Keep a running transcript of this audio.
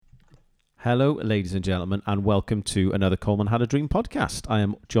Hello, ladies and gentlemen, and welcome to another Coleman Had a Dream podcast. I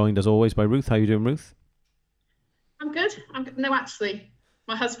am joined, as always, by Ruth. How are you doing, Ruth? I'm good. No, actually,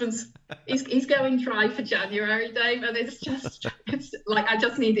 my husband's he's going dry for January, Dave, and it's like I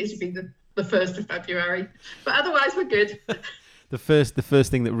just need it to be the 1st of February, but otherwise we're good. The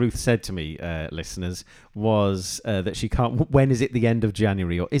first thing that Ruth said to me, listeners, was that she can't. When is it the end of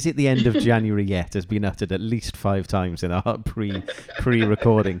January, or is it the end of January yet? Has been uttered at least 5 times in our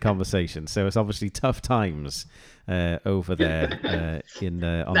pre-recording conversation. So it's obviously tough times over there on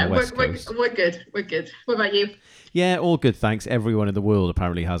the No, west coast. we're good. We're good. What about you? Yeah, all good, thanks. Everyone in the world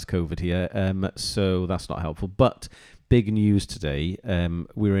apparently has COVID here, so that's not helpful. But big news today.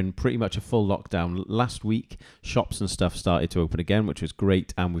 We're in pretty much a full lockdown. Last week, shops and stuff started to open again, which was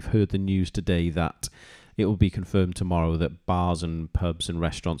great. And we've heard the news today that it will be confirmed tomorrow that bars and pubs and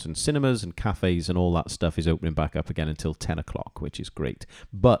restaurants and cinemas and cafes and all that stuff is opening back up again until 10 o'clock, which is great.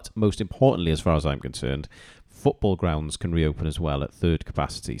 But most importantly, as far as I'm concerned, football grounds can reopen as well at third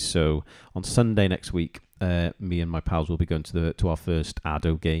capacity. So on Sunday next week, me and my pals will be going to our first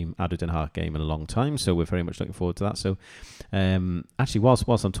ADO Den Haag game in a long time. So we're very much looking forward to that. So actually, whilst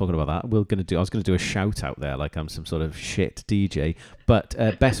I'm talking about that, I was going to do a shout out there like I'm some sort of shit DJ. But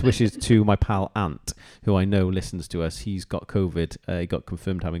best wishes to my pal Ant, who I know listens to us. He's got COVID. He got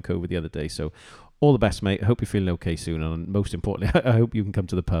confirmed having COVID the other day. So all the best, mate. I hope you're feeling okay soon, and most importantly, I hope you can come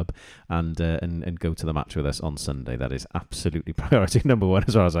to the pub and go to the match with us on Sunday. That is absolutely priority number one,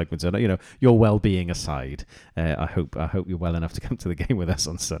 as far as I'm concerned. You know, your well-being aside, I hope you're well enough to come to the game with us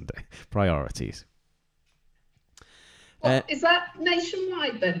on Sunday. Priorities. Well, is that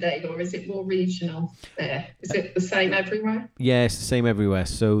nationwide then, Dave, or is it more regional there? Is it the same everywhere? Yeah, it's the same everywhere.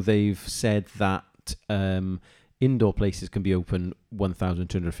 So they've said that indoor places can be open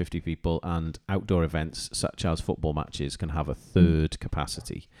 1,250 people, and outdoor events such as football matches can have a third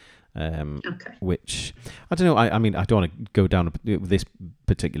capacity. Okay. Which I don't know. I mean, I don't want to go down this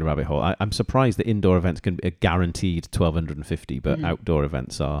particular rabbit hole. I'm surprised that indoor events can be a guaranteed 1,250, but outdoor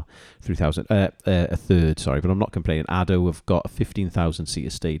events are 3,000, a third. Sorry, but I'm not complaining. ADO have got a 15,000 seater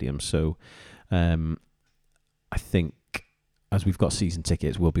stadium, so I think as we've got season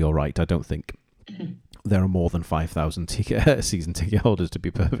tickets, we'll be all right. I don't think there are more than 5,000 season ticket holders, to be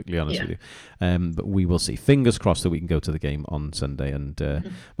perfectly honest with you. But we will see. Fingers crossed that we can go to the game on Sunday, and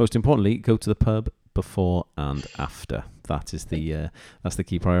most importantly, go to the pub before and after. That's the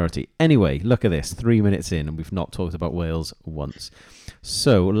key priority. Anyway, look at this. 3 minutes in, and we've not talked about Wales once.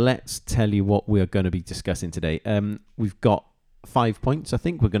 So let's tell you what we are going to be discussing today. We've got 5 points, I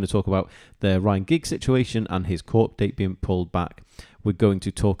think. We're going to talk about the Ryan Giggs situation and his court date being pulled back. We're going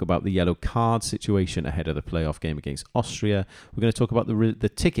to talk about the yellow card situation ahead of the playoff game against Austria. We're going to talk about the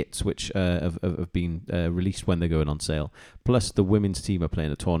tickets, which have been released when they're going on sale. Plus, the women's team are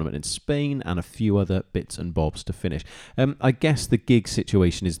playing a tournament in Spain, and a few other bits and bobs to finish. I guess the Giggs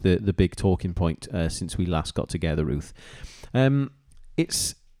situation is the big talking point since we last got together, Ruth. I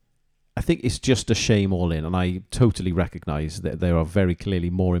think it's just a shame all in, and I totally recognise that there are very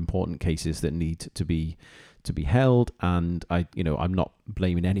clearly more important cases that need to be held, and I'm not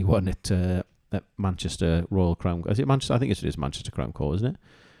blaming anyone at Manchester Royal Crown. Is it Manchester? I think it is Manchester Crown Court, isn't it?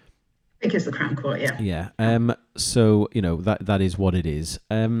 I think it's the Crown Court, yeah. Yeah. So that is what it is.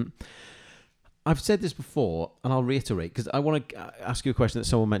 I've said this before, and I'll reiterate because I want to ask you a question that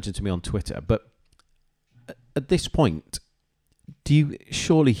someone mentioned to me on Twitter. But at this point,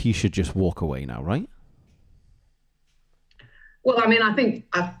 surely he should just walk away now, right? Well, I mean, I think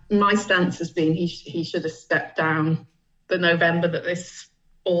my stance has been he should have stepped down the November that this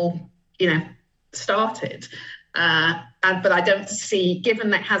all, started. But I don't see, given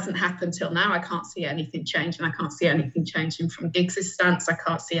that hasn't happened till now, I can't see anything changing. I can't see anything changing from Giggs' stance. I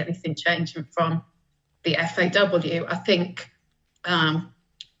can't see anything changing from the FAW. I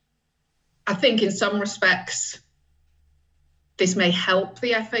think in some respects, this may help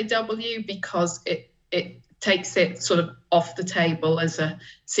the FAW because it takes it sort of off the table as a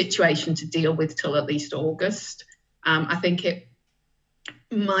situation to deal with till at least August. I think it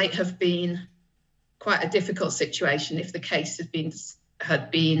might have been quite a difficult situation if the case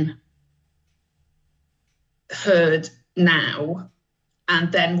had been heard now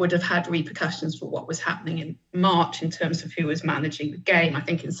and then would have had repercussions for what was happening in March in terms of who was managing the game. I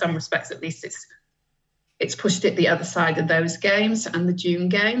think in some respects, at least it's pushed it the other side of those games and the June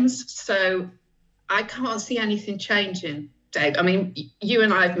games. So I can't see anything changing, Dave. I mean, you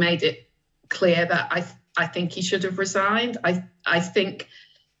and I have made it clear that I think he should have resigned. I think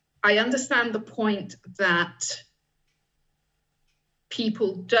I understand the point that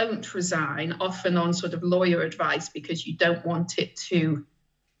people don't resign, often on sort of lawyer advice, because you don't want it to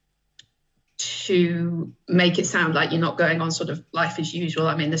to make it sound like you're not going on sort of life as usual.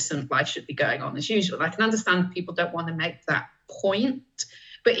 I mean, listen, life should be going on as usual. I can understand people don't want to make that point.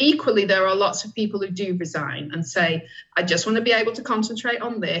 But equally, there are lots of people who do resign and say, I just want to be able to concentrate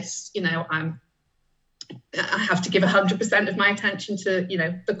on this. You know, I have to give 100% of my attention to, you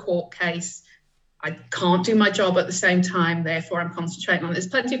know, the court case. I can't do my job at the same time, therefore I'm concentrating on it. There's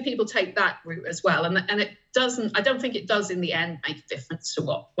plenty of people take that route as well. And it doesn't, I don't think it does in the end make a difference to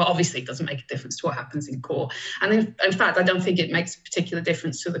well, obviously it doesn't make a difference to what happens in court. And in fact, I don't think it makes a particular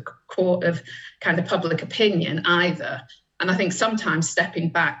difference to the court of kind of public opinion either. And I think sometimes stepping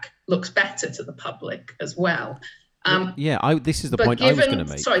back looks better to the public as well. This is the point I was going to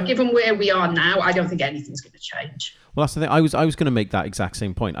make. Sorry, given where we are now, I don't think anything's going to change. Well, that's the thing. I was going to make that exact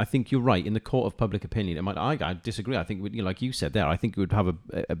same point. I think you're right. In the court of public opinion, I disagree. I think, like you said there, I think it would have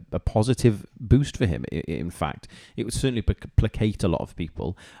a positive boost for him. In fact, it would certainly placate a lot of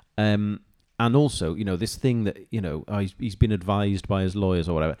people. And also, you know, this thing that, you know, he's been advised by his lawyers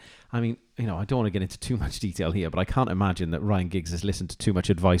or whatever. I mean, you know, I don't want to get into too much detail here, but I can't imagine that Ryan Giggs has listened to too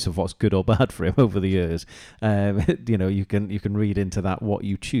much advice of what's good or bad for him over the years. You know, you can read into that what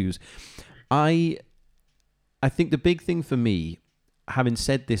you choose. I think the big thing for me, having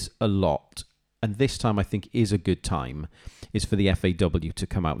said this a lot, and this time I think is a good time, is for the FAW to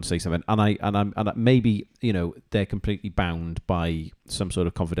come out and say something. And maybe, you know, they're completely bound by some sort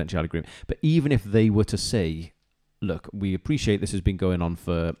of confidentiality agreement. But even if they were to say, look, we appreciate this has been going on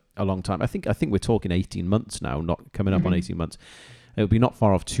for a long time. I think we're talking 18 months now, not coming up on 18 months. It'll be not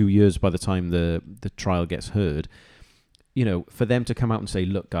far off 2 years by the time the trial gets heard. You know, for them to come out and say,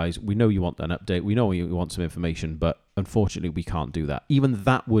 look, guys, we know you want an update. We know you want some information, but unfortunately, we can't do that. Even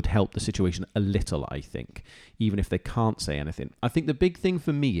that would help the situation a little, I think, even if they can't say anything. I think the big thing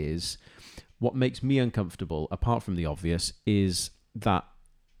for me is what makes me uncomfortable, apart from the obvious, is that,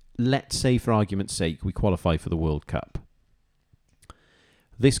 let's say, for argument's sake, we qualify for the World Cup.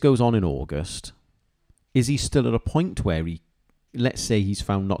 This goes on in August. Is he still at a point where he, let's say he's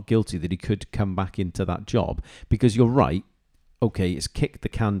found not guilty, that he could come back into that job? Because you're right, okay, it's kicked the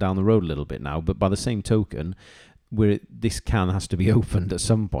can down the road a little bit now, but by the same token, this can has to be opened at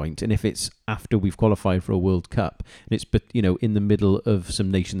some point. And if it's after we've qualified for a World Cup, and it's, you know, in the middle of some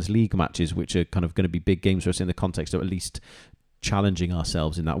Nations League matches, which are kind of going to be big games for us in the context of at least challenging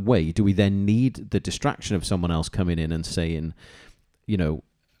ourselves in that way, do we then need the distraction of someone else coming in and saying, you know,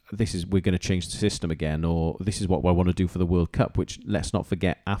 we're going to change the system again, or this is what I want to do for the World Cup, which, let's not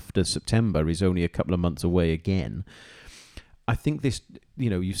forget, after September is only a couple of months away again. I think this, you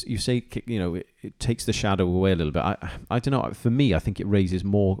know, you say, you know, it takes the shadow away a little bit. I don't know. For me, I think it raises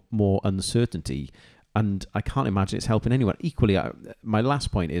more uncertainty, and I can't imagine it's helping anyone. Equally, my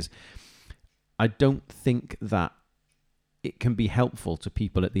last point is, I don't think that it can be helpful to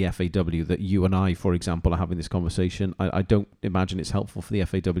people at the FAW that you and I, for example, are having this conversation. I don't imagine it's helpful for the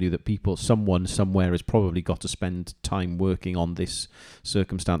FAW that someone somewhere has probably got to spend time working on this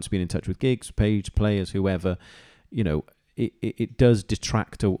circumstance, being in touch with Giggs, Page, players, whoever. You know, it does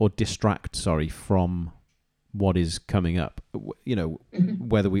distract from what is coming up, you know,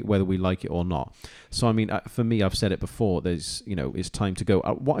 whether we like it or not. So, I mean, for me, I've said it before, there's, you know, it's time to go.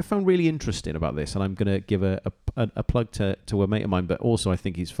 What I found really interesting about this, and I'm going to give a plug to a mate of mine, but also I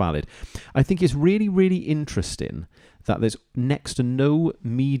think it's valid. I think it's really, really interesting that there's next to no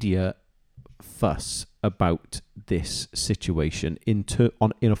media fuss about this situation in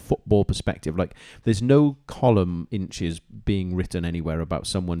a football perspective. Like, there's no column inches being written anywhere about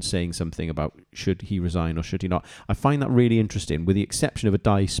someone saying something about should he resign or should he not. I find that really interesting, with the exception of a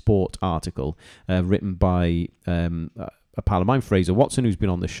Dai Sport article written by a pal of mine, Fraser Watson, who's been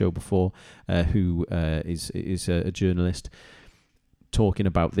on this show before, who is a journalist, talking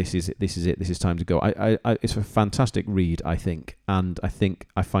about this is time to go. It's a fantastic read, I think, and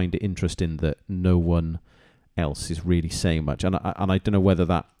I find it interesting that no one else is really saying much, and I don't know whether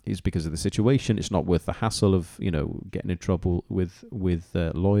that is because of the situation. It's not worth the hassle of, you know, getting in trouble with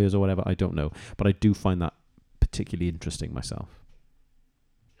lawyers or whatever. I don't know, but I do find that particularly interesting myself.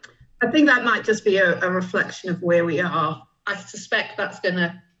 I think that might just be a reflection of where we are. I suspect that's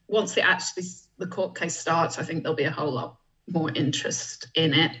gonna, once the court case starts, I think there'll be a whole lot more interest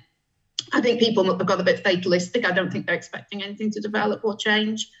in it. I think people have got a bit fatalistic. I don't think they're expecting anything to develop or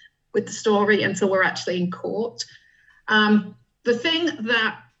change with the story until we're actually in court. The thing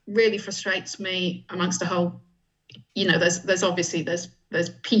that really frustrates me amongst the whole, you know, there's obviously there's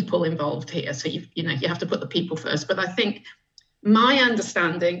people involved here, so you have to put the people first. But I think my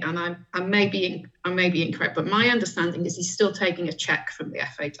understanding, and I may be incorrect, but my understanding is he's still taking a check from the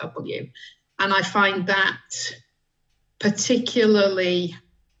FAW, and I find that particularly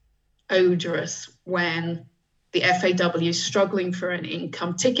odorous when the FAW is struggling for an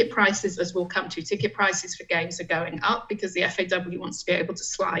income. Ticket prices, as we'll come to, ticket prices for games are going up because the FAW wants to be able to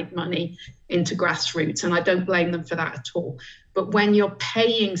slide money into grassroots, and I don't blame them for that at all. But when you're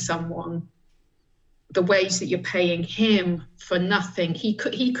paying someone the wage that you're paying him for nothing, he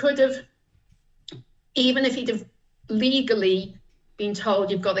could have, even if he'd have legally been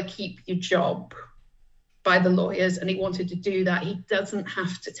told you've got to keep your job by the lawyers and he wanted to do that, he doesn't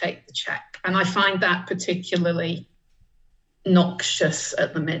have to take the check. And I find that particularly noxious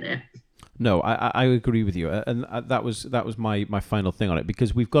at the minute. No, I agree with you, and that was my final thing on it,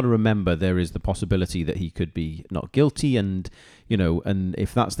 because we've got to remember there is the possibility that he could be not guilty, and and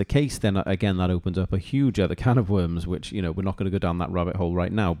if that's the case, then again that opens up a huge other can of worms, which we're not going to go down that rabbit hole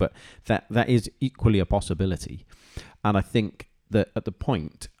right now, but that is equally a possibility. And I think that at the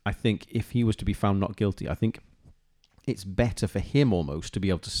point, I think if he was to be found not guilty, I think it's better for him almost to be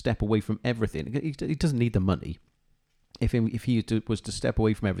able to step away from everything. He doesn't need the money. If he was to step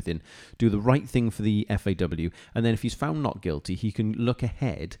away from everything, do the right thing for the FAW, and then if he's found not guilty, he can look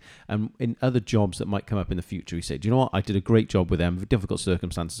ahead and in other jobs that might come up in the future. He said, "Do you know what? I did a great job with them. Difficult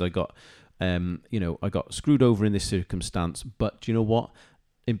circumstances. I got, I got screwed over in this circumstance. But do you know what?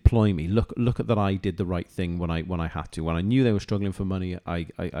 Employ me. Look at that. I did the right thing when I had to. When I knew they were struggling for money, I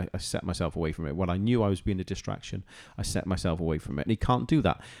set myself away from it. When I knew I was being a distraction, I set myself away from it. And he can't do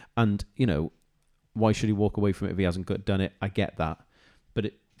that. And why should he walk away from it if he hasn't done it? I get that,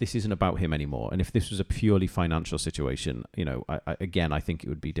 but this isn't about him anymore. And if this was a purely financial situation, I think it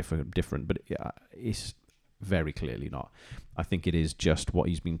would be different. But it's very clearly not. I think it is just what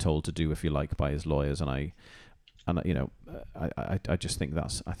he's been told to do, if you like, by his lawyers. And I just think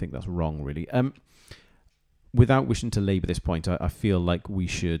that's wrong, really. Without wishing to labour this point, I feel like we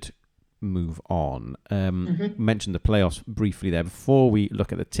should move on. Mentioned the playoffs briefly there. Before we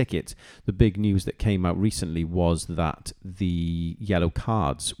look at the tickets, the big news that came out recently was that the yellow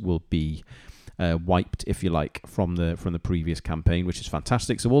cards will be wiped, if you like, from the previous campaign, which is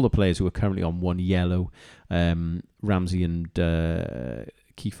fantastic. So all the players who are currently on one yellow, Ramsey and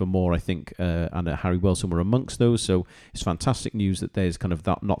Kiefer Moore, I think, and Harry Wilson were amongst those. So it's fantastic news that there's kind of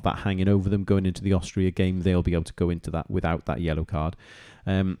not that hanging over them going into the Austria game. They'll be able to go into that without that yellow card.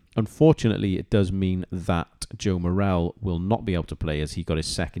 Unfortunately, it does mean that Joe Morrell will not be able to play, as he got his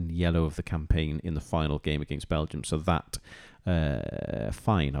second yellow of the campaign in the final game against Belgium. So that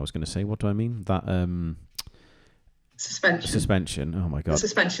fine, I was going to say, what do I mean? That suspension. Oh my god. The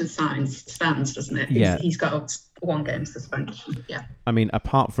suspension stands, doesn't it? Yeah. He's got one game suspension. Yeah. I mean,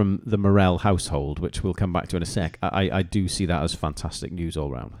 apart from the Morrell household, which we'll come back to in a sec, I do see that as fantastic news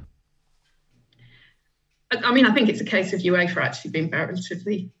all round. I mean, I think it's a case of UEFA actually being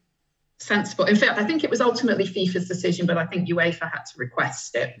relatively sensible. In fact, I think it was ultimately FIFA's decision, but I think UEFA had to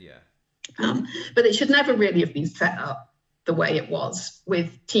request it. Yeah. But it should never really have been set up the way it was,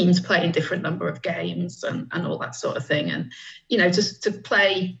 with teams playing different number of games and all that sort of thing. And, just to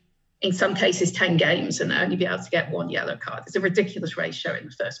play, in some cases, 10 games and only be able to get one yellow card. It's a ridiculous ratio in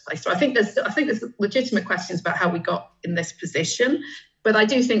the first place. So I think there's legitimate questions about how we got in this position. But I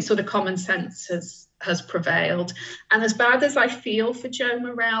do think sort of common sense has prevailed. And as bad as I feel for Joe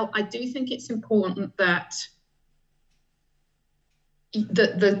Morrell, I do think it's important that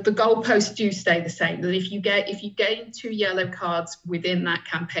the goalposts do stay the same. That if you gain 2 yellow cards within that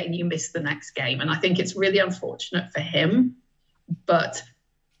campaign, you miss the next game. And I think it's really unfortunate for him. But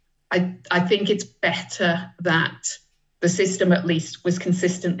I think it's better that the system at least was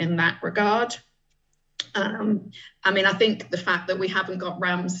consistent in that regard. I think the fact that we haven't got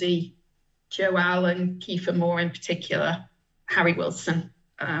Ramsey, Joe Allen, Kiefer Moore in particular, Harry Wilson,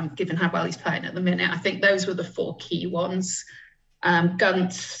 given how well he's playing at the minute, I think those were the 4 key ones.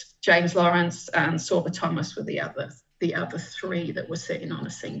 Gunt, James Lawrence, and Sorba Thomas were the other 3 that were sitting on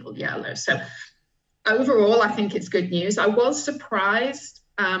a single yellow. So overall, I think it's good news. I was surprised.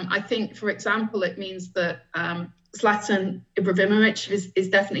 I think, for example, it means that Zlatan Ibrahimovic is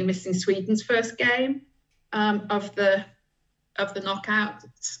definitely missing Sweden's first game of the knockout.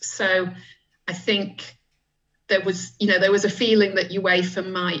 So I think there was a feeling that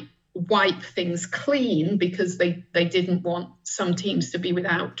UEFA might wipe things clean because they didn't want some teams to be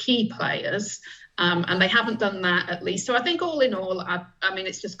without key players, and they haven't done that, at least. So I think all in all, I mean,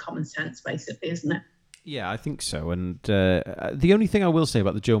 it's just common sense, basically, isn't it? Yeah, I think so. And the only thing I will say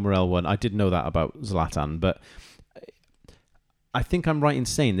about the Joe Morrell one, I did know that about Zlatan, but I think I'm right in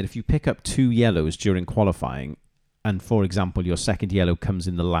saying that if you pick up 2 yellows during qualifying, and, for example, your second yellow comes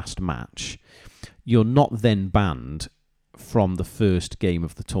in the last match, you're not then banned from the first game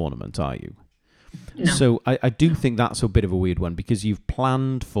of the tournament, are you? No. So I do think that's a bit of a weird one, because you've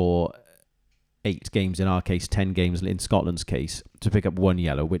planned for 8 games, in our case 10 games in Scotland's case, to pick up 1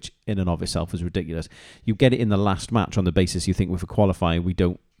 yellow, which in and of itself is ridiculous. You get it in the last match on the basis you think, with a qualifying, I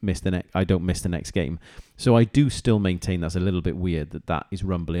don't miss the next game. So I do still maintain that's a little bit weird that is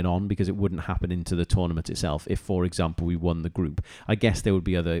rumbling on, because it wouldn't happen into the tournament itself if, for example, we won the group. I guess there would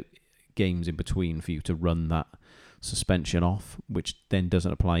be other games in between for you to run that suspension off, which then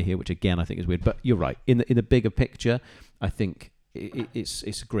doesn't apply here, which again I think is weird. But you're right, in the bigger picture, I think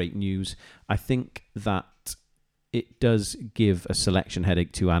it's great news. I think that it does give a selection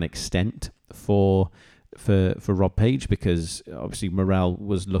headache to an extent for Rob Page, because obviously Morel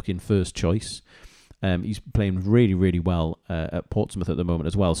was looking first choice. He's playing really, really well at Portsmouth at the moment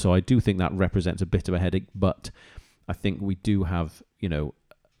as well. So I do think that represents a bit of a headache, but I think we do have,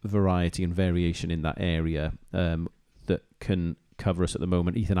 variety and variation in that area that can cover us at the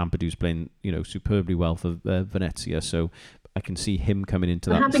moment. Ethan Ampadu's playing, superbly well for Venezia, so I can see him coming into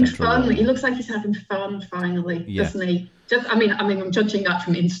that. Having fun. Role. He looks like he's having fun finally, doesn't he? I'm judging that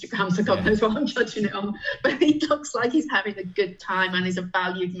from Instagram, so God knows what I'm judging it on. But he looks like he's having a good time, and he's a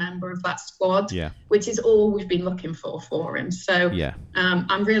valued member of that squad, which is all we've been looking for him. So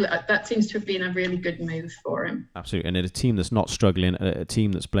I'm really, that seems to have been a really good move for him. Absolutely, and in a team that's not struggling, a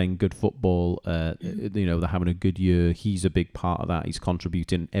team that's playing good football, they're having a good year. He's a big part of that. He's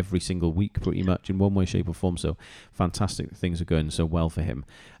contributing every single week, pretty much in one way, shape, or form. So fantastic that things are going so well for him.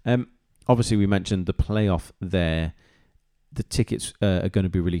 Obviously, we mentioned the playoff there. The tickets are going to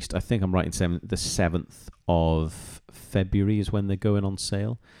be released. I think I'm right in saying the 7th of February is when they're going on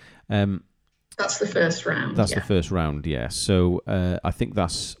sale. That's the first round. That's the first round, yeah. So I think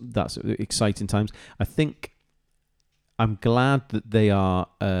that's exciting times. I think I'm glad that they are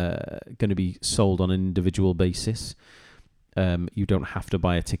going to be sold on an individual basis. You don't have to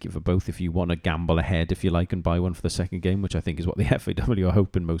buy a ticket for both if you want to gamble ahead, if you like, and buy one for the second game, which I think is what the FAW are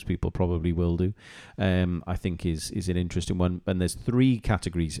hoping most people probably will do. I think is an interesting one. And there's 3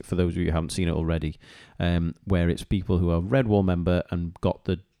 categories, for those of you who haven't seen it already, where it's people who are Red Wall member and got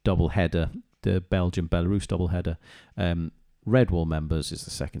the double header, the Belgium-Belarus double header. Red Wall members is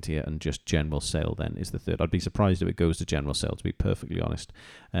the second tier, and just general sale then is the third. I'd be surprised if it goes to general sale, to be perfectly honest.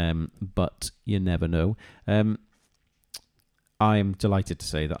 But you never know. I am delighted to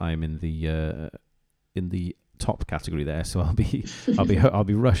say that I am in the top category there, so I'll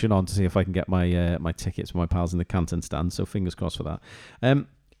be rushing on to see if I can get my tickets for my pals in the Canton stand. So fingers crossed for that.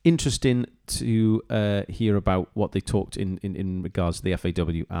 Interesting to hear about what they talked in regards to the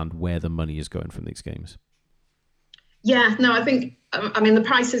FAW and where the money is going from these games. Yeah, no, I think the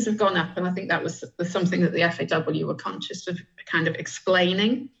prices have gone up, and I think that was something that the FAW were conscious of kind of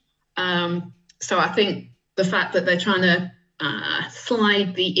explaining. So I think the fact that they're trying to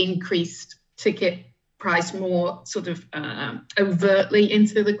slide the increased ticket price more sort of overtly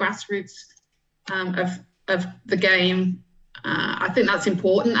into the grassroots of the game. I think that's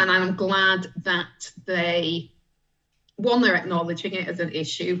important, and I'm glad that they're acknowledging it as an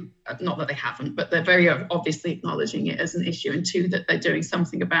issue. Not that they haven't, but they're very obviously acknowledging it as an issue, and 2, that they're doing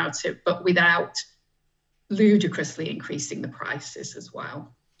something about it, but without ludicrously increasing the prices as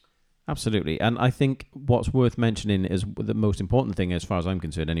well. Absolutely. And I think what's worth mentioning is the most important thing, as far as I'm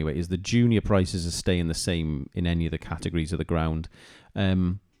concerned anyway, is the junior prices are staying the same in any of the categories of the ground.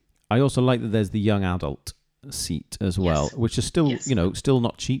 I also like that there's the young adult seat as well, which is still, still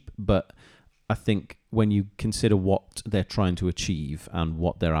not cheap, but I think when you consider what they're trying to achieve and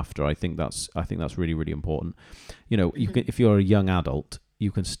what they're after, I think that's really, really important. You can, if you're a young adult,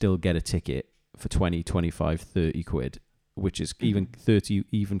 you can still get a ticket for 20, 25, 30 quid, which is even 30,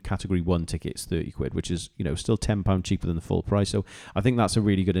 even category 1 tickets, 30 quid, which is, still £10 cheaper than the full price. So I think that's a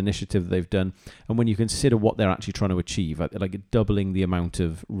really good initiative that they've done. And when you consider what they're actually trying to achieve, like doubling the amount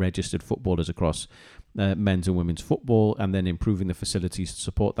of registered footballers across men's and women's football, and then improving the facilities to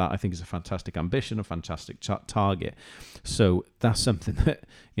support that, I think is a fantastic ambition, a fantastic target. So that's something that,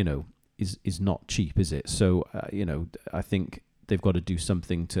 is not cheap, is it? So, I think they've got to do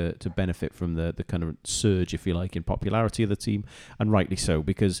something to benefit from the kind of surge, if you like, in popularity of the team, and rightly so,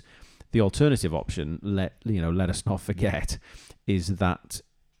 because the alternative option, let us not forget, is that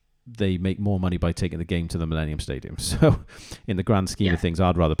they make more money by taking the game to the Millennium Stadium. So in the grand scheme of things,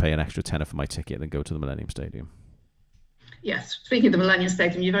 I'd rather pay an extra tenner for my ticket than go to the Millennium Stadium. Yes, speaking of the Millennium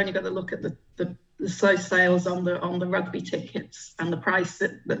Stadium, you've only got to look at the slow sales on the rugby tickets and the price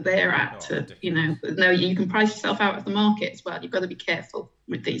that they're at. You can price yourself out of the market as well. You've got to be careful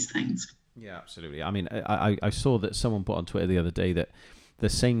with these things. Yeah, absolutely. I mean, I saw that someone put on Twitter the other day that the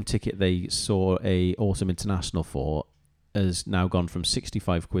same ticket they saw a Autumn International for has now gone from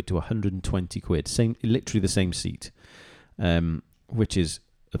 65 quid to 120 quid. Literally the same seat, which is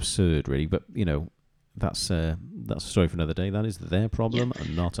absurd, really. But that's a story for another day. That is their problem,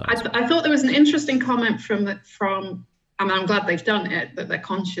 and not ours. I thought there was an interesting comment from. I mean, I'm glad they've done it, that they're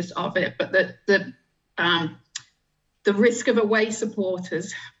conscious of it, but the risk of away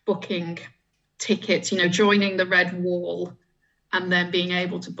supporters booking tickets, joining the Red Wall, and then being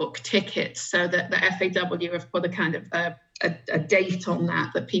able to book tickets, so that the FAW have put a kind of a date on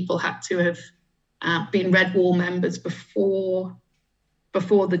that people had to have been Red Wall members before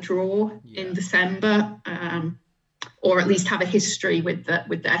the draw in December, or at least have a history with the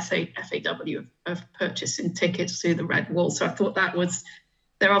FAW of purchasing tickets through the Red Wall. So I thought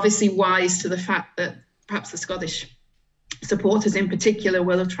they're obviously wise to the fact that perhaps the Scottish supporters in particular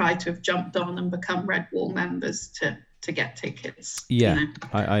will have tried to have jumped on and become Red Wall members to get tickets. Yeah,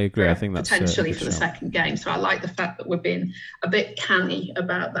 I agree. I think that's potentially for the second game. So I like the fact that we're being a bit canny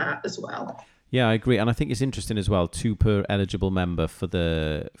about that as well. Yeah, I agree, and I think it's interesting as well. 2 per eligible member for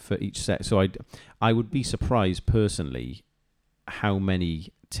each set. So I would be surprised personally how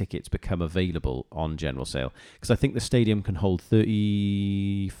many tickets become available on general sale, because I think the stadium can hold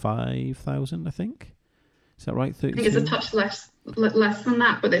 35,000. I think, is that right? 32? I think it's a touch less than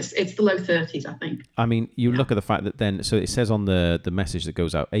that, but it's the low 30s. I think. I mean, you look at the fact that then, so it says on the message that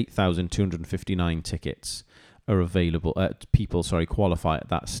goes out, 8,259 tickets are available. People qualify at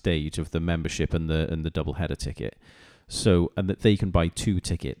that stage of the membership and the double header ticket. So, and that they can buy 2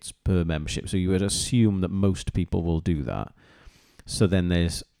 tickets per membership. So you would assume that most people will do that. So then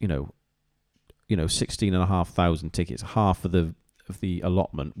there's 16,500 tickets. Half of the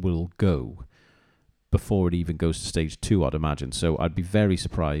allotment will go before it even goes to stage 2, I'd imagine. So I'd be very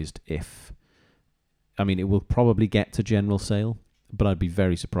surprised if, it will probably get to general sale, but I'd be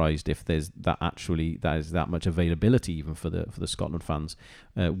very surprised if there's that much availability even for the Scotland fans,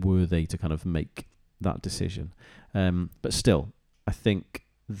 were they to kind of make that decision. But still, I think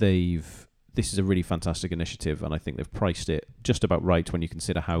this is a really fantastic initiative, and I think they've priced it just about right when you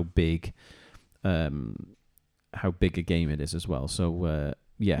consider how big a game it is as well. So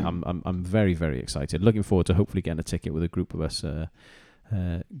I'm very, very excited. Looking forward to hopefully getting a ticket with a group of us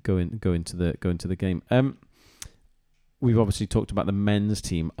go into the game. We've obviously talked about the men's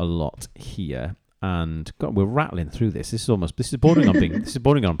team a lot here, and God, we're rattling through this. This is bordering on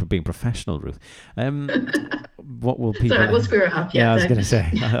being professional, Ruth. What will people? Sorry, we'll screw it up. Yeah, I was going to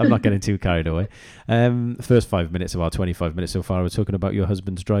say I'm not getting too carried away. First 5 minutes of our 25 minutes so far, we're talking about your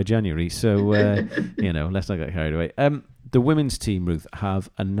husband's dry January. So let's not get carried away. The women's team, Ruth,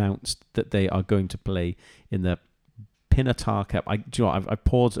 have announced that they are going to play in the Pinatar Cup. I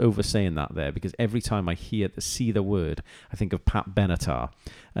paused over saying that there because every time I see the word, I think of Pat Benatar.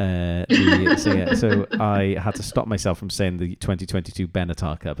 So I had to stop myself from saying the 2022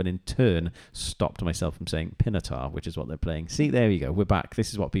 Benatar Cup, and in turn stopped myself from saying Pinatar, which is what they're playing. See, there you go. We're back.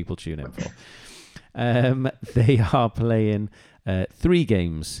 This is what people tune in for. They are playing 3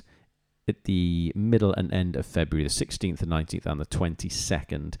 games at the middle and end of February, the 16th, the 19th, and the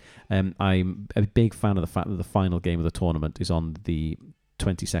 22nd. I'm a big fan of the fact that the final game of the tournament is on the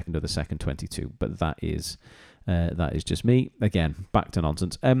 22nd of the 2nd, 22, but that is just me. Again, back to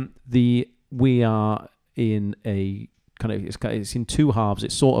nonsense. We are in a it's in 2 halves.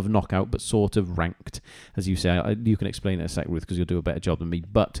 It's sort of knockout, but sort of ranked, as you say. You can explain it in a sec, Ruth, because you'll do a better job than me.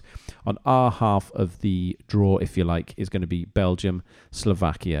 But on our half of the draw, if you like, is going to be Belgium,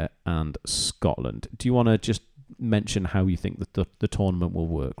 Slovakia, and Scotland. Do you want to just mention how you think that the tournament will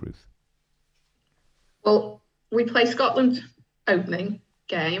work, Ruth? Well, we play Scotland opening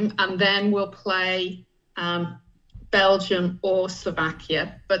game, and then we'll play Belgium or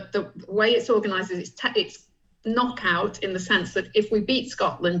Slovakia. But the way it's organised is it's knockout in the sense that if we beat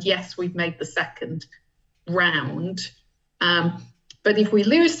Scotland, yes, we've made the second round. But if we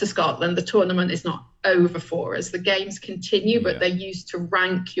lose to Scotland, the tournament is not over for us. The games continue, but they're used to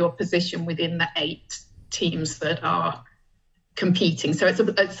rank your position within the 8 teams that are competing. So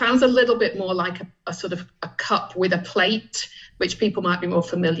it sounds a little bit more like a sort of a cup with a plate, which people might be more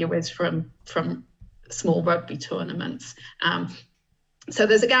familiar with from small rugby tournaments. So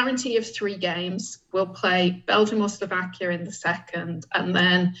there's a guarantee of 3 games. We'll play Belgium or Slovakia in the second, and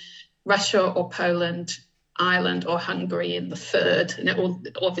then Russia or Poland, Ireland or Hungary in the third. And it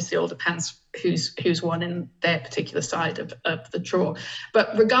obviously all depends who's won in their particular side of the draw.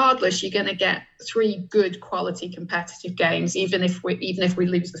 But regardless, you're going to get 3 good quality competitive games. Even if we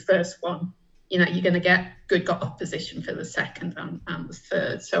lose the first one, you're going to get good opposition for the second and the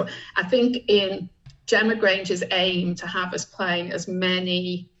third. So I think in Gemma Granger's aim to have us playing as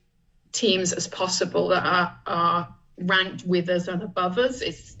many teams as possible that are ranked with us and above us,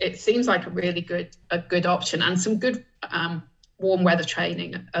 it seems like a really good option, and some good warm weather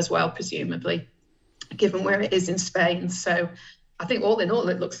training as well, presumably, given where it is in Spain. So I think all in all,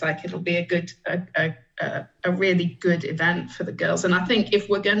 it looks like it'll be a really good event for the girls. And I think if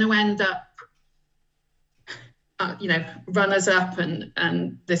we're going to end up, runners up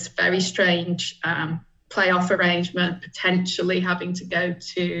and this very strange playoff arrangement, potentially having to go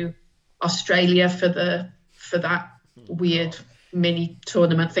to Australia for that weird mini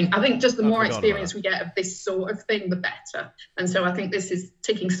tournament thing. I think just the more experience we get of this sort of thing, the better. And so I think this is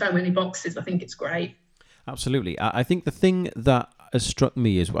ticking so many boxes. I think it's great. Absolutely. I think the thing that has struck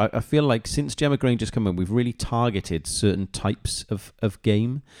me is I feel like since Gemma Granger's come in, we've really targeted certain types of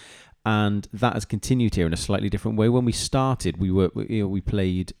game, and that has continued here in a slightly different way. When we started, we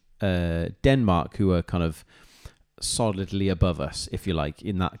played Denmark, who are kind of solidly above us, if you like,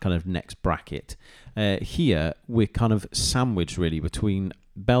 in that kind of next bracket. Here, we're kind of sandwiched really between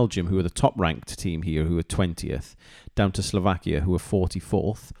Belgium, who are the top-ranked team here, who are 20th, down to Slovakia, who are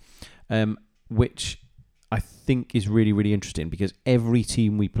 44th, which I think is really, really interesting because every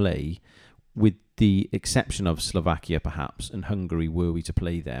team we play, with the exception of Slovakia perhaps and Hungary, were we to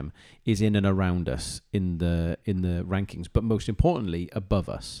play them, is in and around us in the rankings, but most importantly above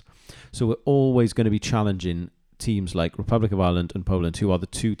us. So we're always going to be challenging teams like Republic of Ireland and Poland, who are the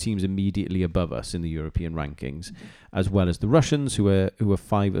two teams immediately above us in the European rankings, as well as the Russians, who are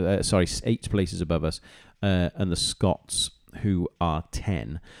 8 places above us, and the Scots, who are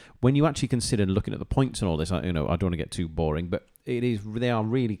 10. When you actually consider looking at the points and all this, I don't want to get too boring, but they are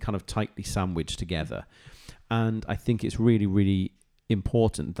really kind of tightly sandwiched together. And I think it's really, really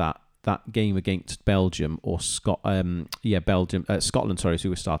important that game against Belgium or Scotland, sorry, so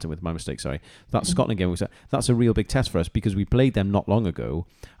we're starting with my mistake, sorry. That Scotland game, that's a real big test for us because we played them not long ago,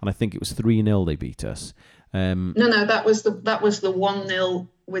 and I think it was 3-0 they beat us. No, that was the 1-0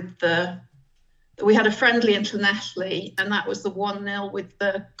 with we had a friendly internationally, and that was the 1-0 with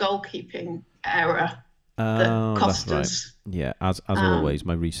the goalkeeping error that cost that's us. Right. Yeah, as always,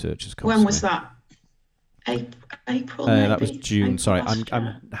 my research has come. When was that? April. That was June. Sorry,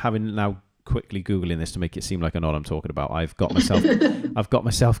 I'm having now quickly Googling this to make it seem like I know what I'm talking about. I've got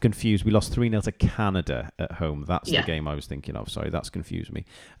myself confused. We lost 3-0 to Canada at home. That's the game I was thinking of. Sorry, that's confused me.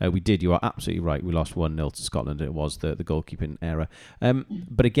 We did. You are absolutely right. We lost 1-0 to Scotland. It was the goalkeeping error.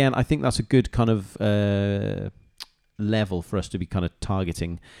 But again, I think that's a good kind of level for us to be kind of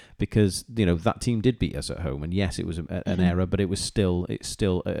targeting, because that team did beat us at home, and yes, it was an error, but it's still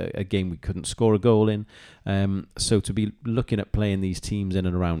a game we couldn't score a goal in. So to be looking at playing these teams in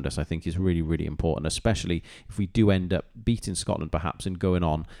and around us, I think is really, really important, especially if we do end up beating Scotland perhaps and going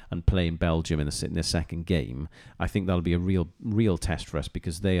on and playing Belgium in the second game. I think that'll be a real test for us,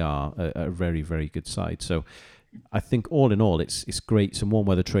 because they are a very, very good side. So I think all in all, it's great. Some warm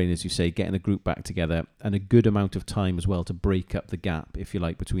weather training, as you say, getting the group back together, and a good amount of time as well to break up the gap, if you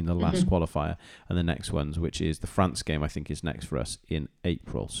like, between the last qualifier and the next ones, which is the France game. I think is next for us in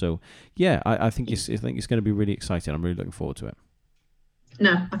April. So yeah, I think it's going to be really exciting. I'm really looking forward to it.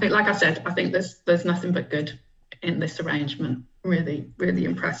 No, I think, like I said, I think there's nothing but good in this arrangement. Really, really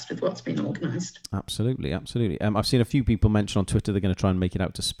impressed with what's been organised. Absolutely. I've seen a few people mention on Twitter they're going to try and make it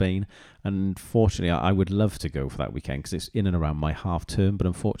out to Spain. And unfortunately, I would love to go for that weekend because it's in and around my half term. But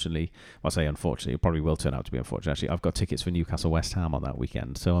unfortunately, it probably will turn out to be unfortunate. Actually, I've got tickets for Newcastle West Ham on that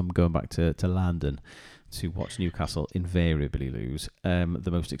weekend, so I'm going back to London to watch Newcastle invariably lose. The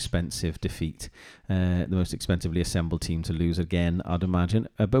most expensive defeat, the most expensively assembled team to lose again, I'd imagine.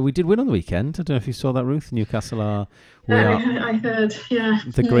 But we did win on the weekend. I don't know if you saw that, Ruth. Newcastle are. I heard, yeah.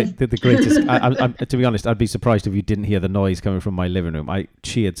 The greatest. To be honest, I'd be surprised if you didn't hear the noise coming from my living room. I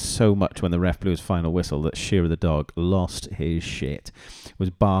cheered so much when the ref blew his final whistle that Shearer the dog lost his shit. Was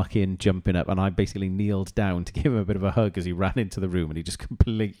barking, jumping up, and I basically kneeled down to give him a bit of a hug as he ran into the room, and he just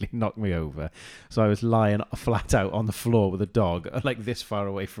completely knocked me over. So I was lying flat out on the floor with a dog like this far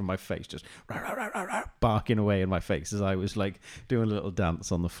away from my face, just barking away in my face as I was like doing a little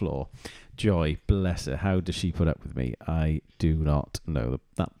dance on the floor. Joy, bless her. How does she put up with me? I do not know.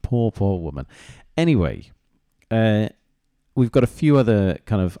 That poor woman. Anyway, we've got a few other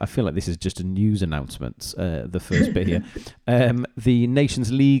kind of, I feel like this is just a news announcement, the first bit here. The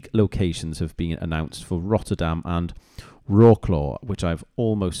Nations League locations have been announced for Rotterdam and Wrocław, which I've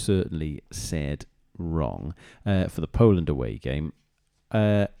almost certainly said wrong, for the Poland away game.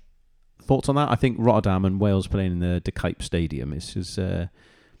 Thoughts on that? I think Rotterdam and Wales playing in the De Kuip Stadium is just...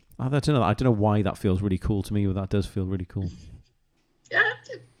 I don't know. I don't know why that feels really cool to me, but that does feel really cool. Yeah,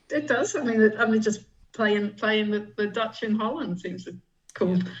 it does. I mean, just playing the Dutch in Holland seems a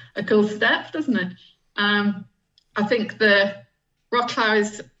cool step, doesn't it? I think the Wrocław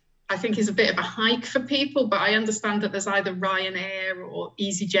is I think is a bit of a hike for people, but I understand that there's either Ryanair or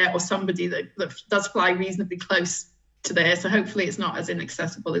EasyJet or somebody that does fly reasonably close to there. So hopefully it's not as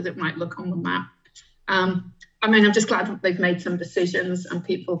inaccessible as it might look on the map. I mean, I'm just glad that they've made some decisions and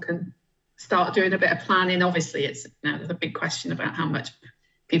people can start doing a bit of planning. Obviously, there's a big question about how much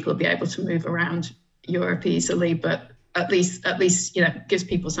people will be able to move around Europe easily, but at least gives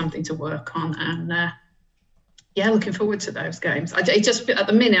people something to work on. And looking forward to those games. It just at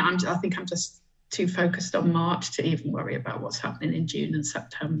the minute, I think I'm just too focused on March to even worry about what's happening in June and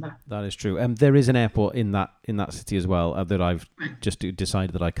September. That is true. There is an airport in that city as well that I've just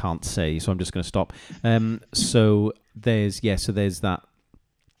decided that I can't say, so I'm just going to stop. So there's that,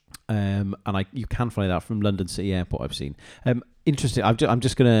 and you can fly that from London City Airport. I've seen. Interesting. I'm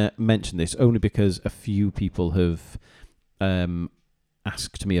just going to mention this only because a few people have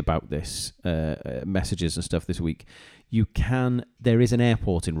asked me about this, messages and stuff this week. There is an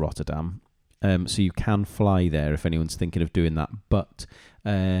airport in Rotterdam. So you can fly there if anyone's thinking of doing that, but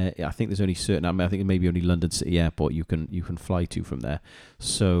I think there's only I think maybe only London City Airport you can fly to from there.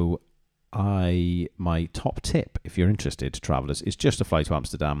 So my top tip, if you're interested, travellers, is just to fly to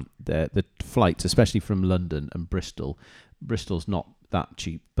Amsterdam. The flights, especially from London and Bristol's not that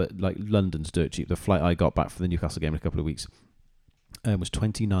cheap, but like London's dirt cheap. The flight I got back for the Newcastle game in a couple of weeks was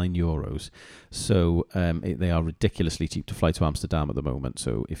 €29. So they are ridiculously cheap to fly to Amsterdam at the moment.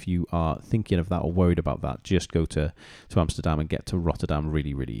 So if you are thinking of that or worried about that, just go to Amsterdam and get to Rotterdam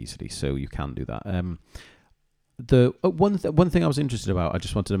really, really easily. So you can do that. The one thing I was interested about, I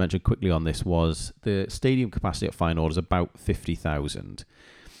just wanted to mention quickly on this, was the stadium capacity at Feyenoord is about 50,000.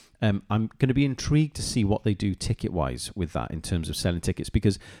 I'm going to be intrigued to see what they do ticket-wise with that in terms of selling tickets,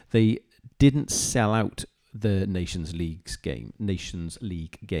 because they didn't sell out the Nations League games,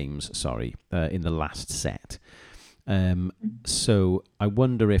 in the last set. So I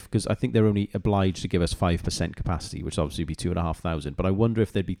wonder because I think they're only obliged to give us 5% capacity, which obviously would be 2,500. But I wonder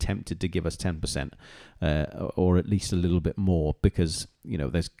if they'd be tempted to give us 10%, or at least a little bit more, because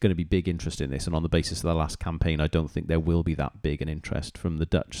there's going to be big interest in this. And on the basis of the last campaign, I don't think there will be that big an interest from the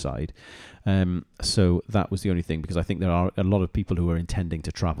Dutch side. So that was the only thing, because I think there are a lot of people who are intending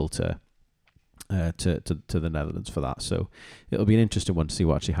to travel to the Netherlands for that. So it'll be an interesting one to see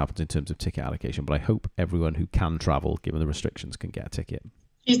what actually happens in terms of ticket allocation. But I hope everyone who can travel, given the restrictions, can get a ticket.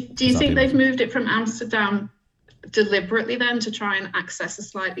 Do you think they've moved it from Amsterdam deliberately then to try and access a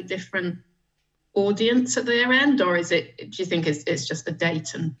slightly different audience at their end, or do you think it's just the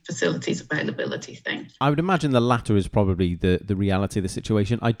date and facilities availability thing? I would imagine the latter is probably the reality of the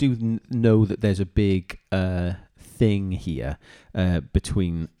situation. I do know that there's a big thing here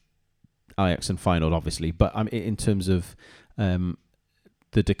between Ajax and Feyenoord, obviously, but in terms of the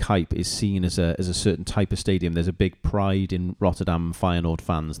De Kuip is seen as a certain type of stadium. There's a big pride in Rotterdam Feyenoord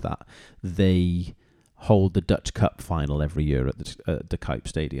fans that they hold the Dutch Cup final every year at the De Kuip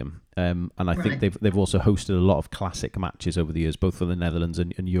Stadium, and I think they've also hosted a lot of classic matches over the years, both for the Netherlands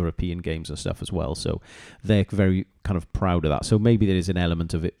and European games and stuff as well. So they're very kind of proud of that. So maybe there is an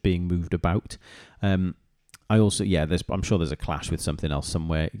element of it being moved about. I also, I'm sure there's a clash with something else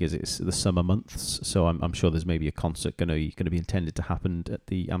somewhere, because it's the summer months. So I'm sure there's maybe a concert going to be intended to happen at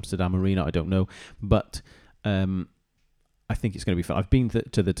the Amsterdam Arena. I don't know, but I think it's going to be fun. I've been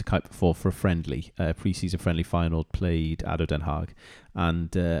to the De Kuip before for a friendly, pre-season friendly. Feyenoord played ADO Den Haag,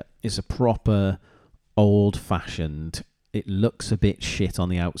 and it's a proper old-fashioned. It looks a bit shit on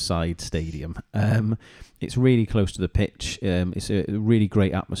the outside stadium. It's really close to the pitch. It's a really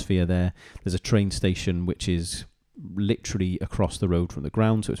great atmosphere there. There's a train station which is literally across the road from the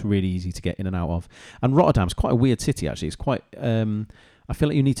ground, so it's really easy to get in and out of. And Rotterdam's quite a weird city, actually. It's quite... I feel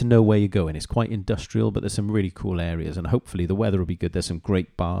like you need to know where you're going. It's quite industrial, but there's some really cool areas, and hopefully the weather will be good. There's some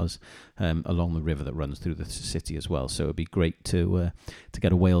great bars along the river that runs through the city as well, so it'd be great to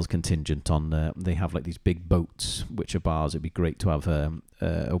get a Wales contingent on. They have like these big boats which are bars. It'd be great to have a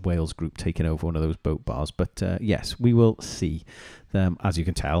Wales group taking over one of those boat bars. But yes, we will see. As you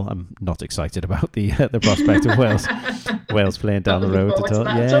can tell, I'm not excited about the prospect of Wales playing down the road at all.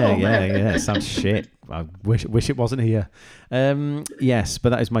 Yeah, sounds shit. I wish it wasn't here. Yes, but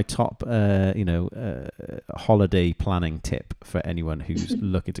that is my top holiday planning tip for anyone who's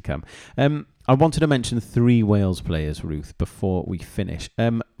looking to come. I wanted to mention 3 Wales players, Ruth, before we finish.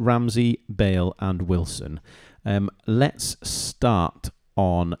 Ramsey, Bale and Wilson. Let's start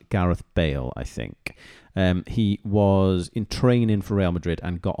on Gareth Bale, I think. He was in training for Real Madrid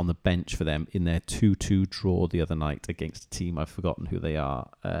and got on the bench for them in their 2-2 draw the other night against a team. I've forgotten who they are.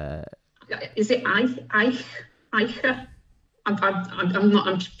 Is it Eicher?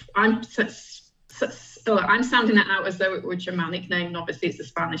 I'm So I'm sounding it out as though it were a Germanic name, and obviously it's a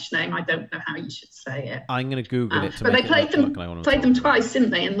Spanish name. I don't know how you should say it. I'm going to Google it. But they played them twice,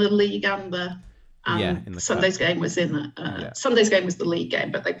 didn't they, in the league and the in the Sunday's game was in Sunday's game was the league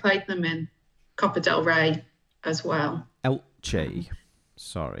game, but they played them in Copa del Rey as well. Elche,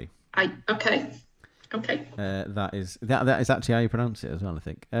 sorry. Okay. That is actually how you pronounce it as well, I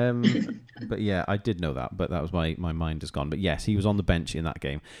think. But yeah, I did know that, but that was my mind has gone. But yes, he was on the bench in that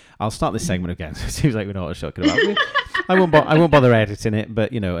game. I'll start this segment again. So it seems like we know what we're talking about. I won't bother editing it,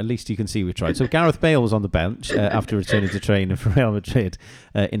 but at least you can see we tried. So Gareth Bale was on the bench after returning to train for Real Madrid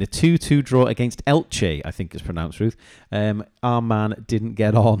in a 2-2 draw against Elche, I think it's pronounced, Ruth. Our man didn't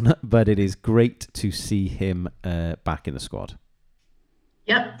get on, but it is great to see him back in the squad.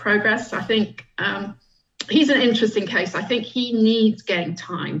 Yep, progress. I think he's an interesting case. I think he needs game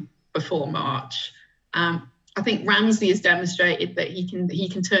time before March. I think Ramsey has demonstrated that he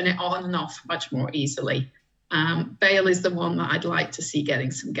can turn it on and off much more easily. Bale is the one that I'd like to see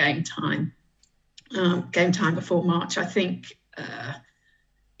getting some game time before March. I think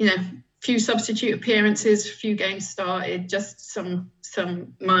few substitute appearances, few games started, just some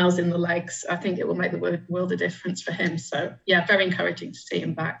miles in the legs. I think it will make the world of difference for him. So yeah, very encouraging to see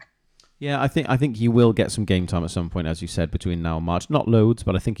him back. Yeah, I think he will get some game time at some point, as you said, between now and March. Not loads,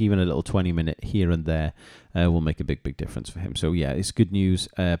 but I think even a little 20-minute here and there will make a big difference for him. So yeah, it's good news.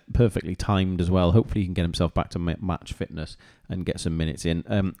 Perfectly timed as well. Hopefully he can get himself back to match fitness and get some minutes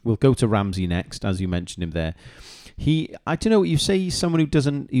in. We'll go to Ramsey next, as you mentioned him there. I don't know. You say he's someone who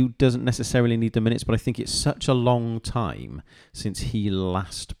doesn't necessarily need the minutes, but I think it's such a long time since he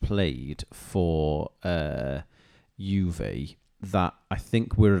last played for Juve that I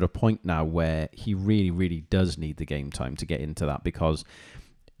think we're at a point now where he really, really does need the game time to get into that, because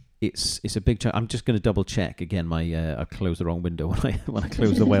it's a big challenge. I'm just going to double check again. I closed the wrong window when I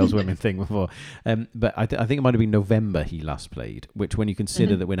closed the Wales women thing before. But I think it might have been November he last played. Which, when you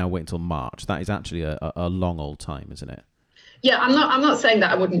consider that we're now waiting until March, that is actually a long old time, isn't it? Yeah, I'm not saying that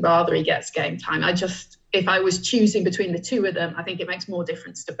I wouldn't rather he gets game time. If I was choosing between the two of them, I think it makes more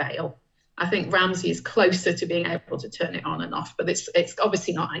difference to Bale. I think Ramsey is closer to being able to turn it on and off, but it's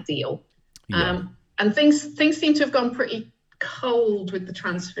obviously not ideal. Yeah. And things seem to have gone pretty cold with the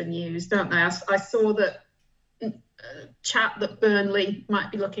transfer news, don't they? I saw that chat that Burnley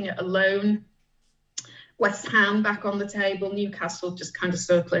might be looking at a loan, West Ham back on the table, Newcastle just kind of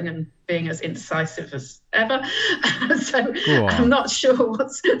circling and being as indecisive as ever. So I'm not sure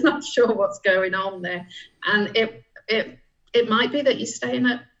what's going on there, and it might be that you're staying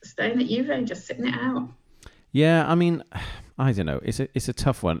at Juve and just sitting it out. Yeah, I mean, I don't know. It's a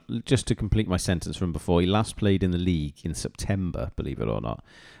tough one. Just to complete my sentence from before, he last played in the league in September, believe it or not,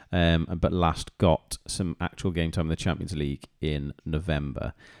 but last got some actual game time in the Champions League in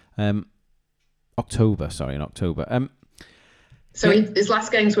November. In October. So his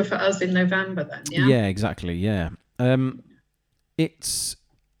last games were for us in November then, yeah? Yeah, exactly, yeah. It's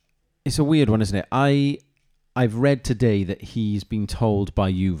a weird one, isn't it? I've read today that he's been told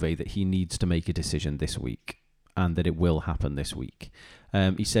by Juve that he needs to make a decision this week, and that it will happen this week.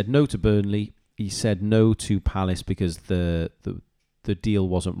 He said no to Burnley. He said no to Palace because the deal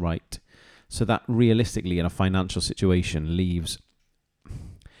wasn't right. So that realistically, in a financial situation, leaves...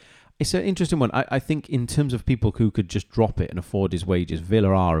 It's an interesting one. I think in terms of people who could just drop it and afford his wages, Villa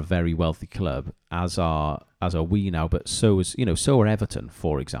are a very wealthy club, as are we now, but so are Everton,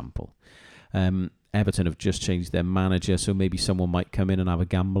 for example. Everton have just changed their manager, so maybe someone might come in and have a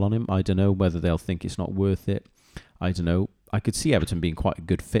gamble on him. I don't know whether they'll think it's not worth it. I don't know. I could see Everton being quite a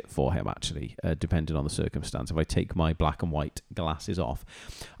good fit for him, actually, depending on the circumstance, if I take my black and white glasses off.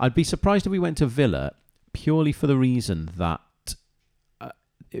 I'd be surprised if we went to Villa purely for the reason that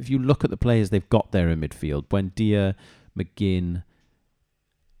if you look at the players they've got there in midfield, Buendia, McGinn,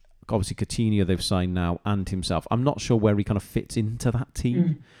 obviously Coutinho they've signed now, and himself, I'm not sure where he kind of fits into that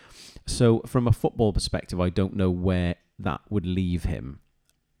team. So from a football perspective, I don't know where that would leave him.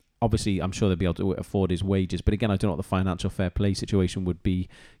 Obviously, I'm sure they'll be able to afford his wages. But again, I don't know what the financial fair play situation would be.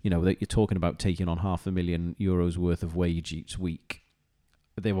 That you're talking about taking on €500,000 worth of wage each week.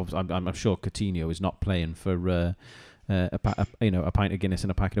 I'm sure Coutinho is not playing for a pint of Guinness and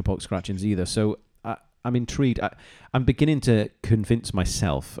a packet of pork scratchings either. So I'm intrigued. I'm beginning to convince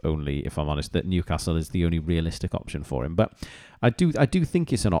myself, only if I'm honest, that Newcastle is the only realistic option for him. But I do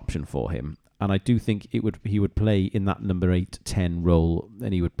think it's an option for him, and I do think he would play in that number 8-10 role,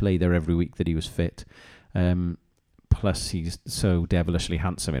 and he would play there every week that he was fit. Plus, he's so devilishly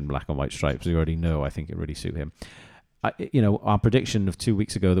handsome in black and white stripes. We already know. I think it really suit him. our prediction of 2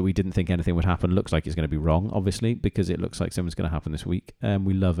 weeks ago that we didn't think anything would happen looks like it's going to be wrong, obviously, because it looks like something's going to happen this week.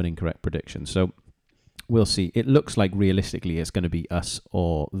 We love an incorrect prediction. So we'll see. It looks like realistically it's going to be us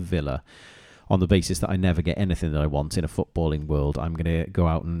or Villa. On the basis that I never get anything that I want in a footballing world, I'm going to go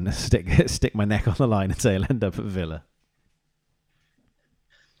out and stick my neck on the line and say I'll end up at Villa.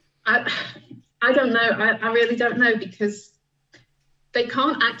 I don't know. I really don't know, because they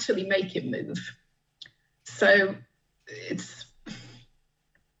can't actually make it move. So it's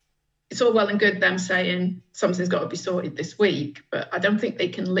all well and good them saying something's got to be sorted this week, but I don't think they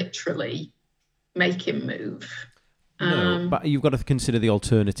can literally make him move. No, but you've got to consider the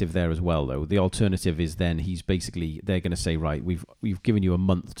alternative there as well, though. The alternative is then they're going to say, right, we've given you a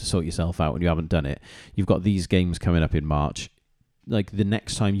month to sort yourself out and you haven't done it. You've got these games coming up in March. Like, the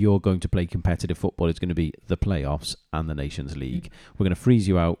next time you're going to play competitive football is going to be the playoffs and the Nations League. We're going to freeze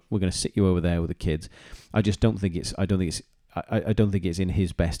you out. We're going to sit you over there with the kids. I don't think it's in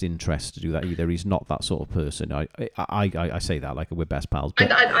his best interest to do that either. He's not that sort of person. I say that like we're best pals.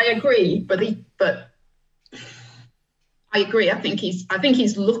 But I agree, but I agree. I think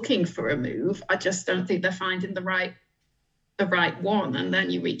he's looking for a move. I just don't think they're finding the right one. And then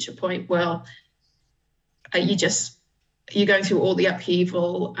you reach a point where you're going through all the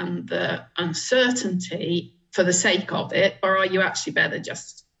upheaval and the uncertainty for the sake of it, or are you actually better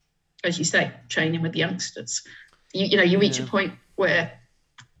just, as you say, training with the youngsters? You reach a point where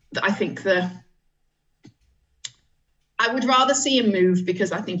I think I would rather see him move,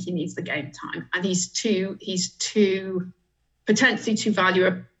 because I think he needs the game time, and he's too potentially too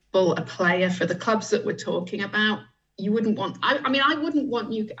valuable a player for the clubs that we're talking about. You wouldn't want. I wouldn't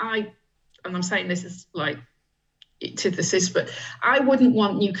want you. And I'm saying this is like antithesis, but I wouldn't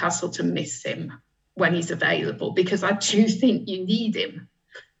want Newcastle to miss him when he's available, because I do think you need him.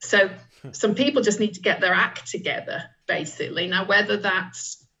 So some people just need to get their act together, basically. Now, whether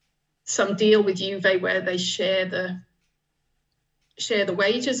that's some deal with Juve where they share the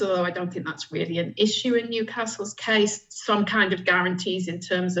wages, although I don't think that's really an issue in Newcastle's case, some kind of guarantees in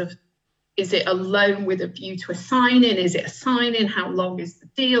terms of, is it a loan with a view to a sign-in? Is it a sign-in? How long is the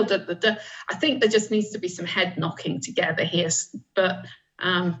deal? I think there just needs to be some head knocking together here. But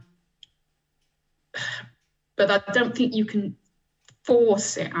I don't think you can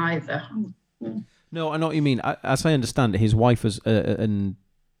force it either. No, I know what you mean. As I understand it, his wife and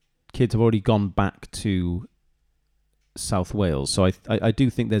kids have already gone back to South Wales. So I do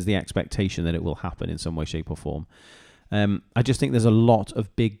think there's the expectation that it will happen in some way, shape or form. I just think there's a lot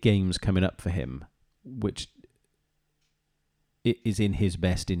of big games coming up for him, which it is in his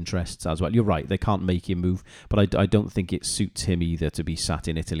best interests as well. You're right, they can't make him move, but I don't think it suits him either to be sat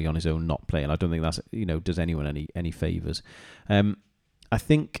in Italy on his own not playing. I don't think that's does anyone any favours. I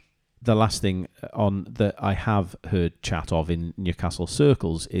think the last thing on that I have heard chat of in Newcastle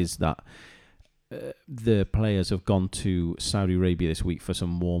circles is that the players have gone to Saudi Arabia this week for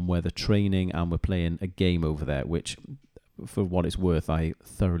some warm weather training, and we're playing a game over there, which, for what it's worth, I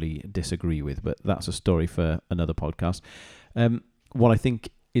thoroughly disagree with, but that's a story for another podcast. What I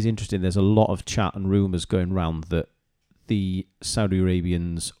think is interesting, there's a lot of chat and rumours going around that the Saudi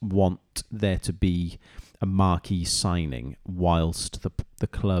Arabians want there to be a marquee signing whilst the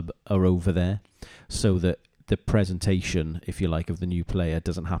club are over there, so that the presentation, if you like, of the new player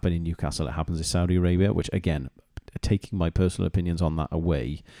doesn't happen in Newcastle, it happens in Saudi Arabia, which, again, taking my personal opinions on that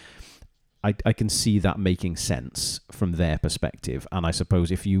away, I can see that making sense from their perspective. And I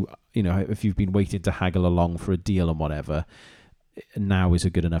suppose if you've been waiting to haggle along for a deal and whatever, now is a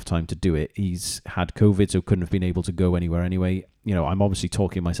good enough time to do it. He's had COVID, so couldn't have been able to go anywhere anyway. I'm obviously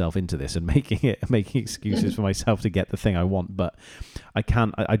talking myself into this and making excuses for myself to get the thing I want, but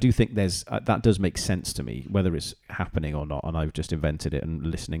I do think that does make sense to me, whether it's happening or not, and I've just invented it and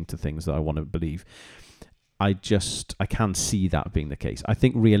listening to things that I want to believe. I can see that being the case. I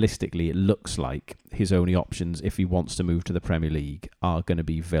think realistically it looks like his only options, if he wants to move to the Premier League, are going to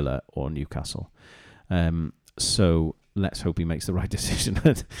be Villa or Newcastle. So let's hope he makes the right decision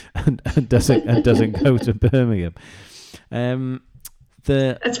and doesn't go to Birmingham. The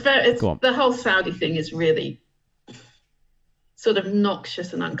whole Saudi thing is really sort of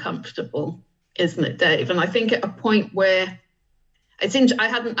noxious and uncomfortable, isn't it, Dave? And I think at a point where I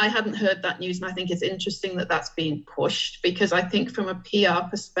hadn't heard that news, and I think it's interesting that that's being pushed, because I think from a PR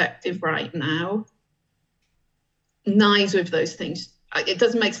perspective right now, neither of those things, it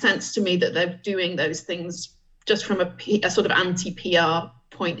doesn't make sense to me that they're doing those things just from a sort of anti-PR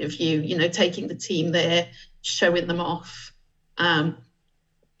point of view, taking the team there, showing them off,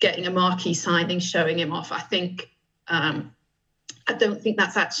 getting a marquee signing, showing him off. I think I don't think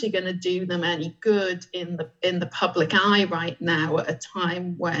that's actually going to do them any good in the public eye right now, at a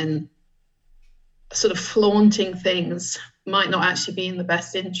time when sort of flaunting things might not actually be in the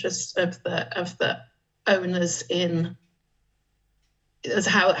best interest of the owners, in as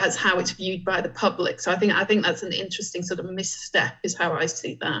how it's viewed by the public. So I think that's an interesting sort of misstep, is how I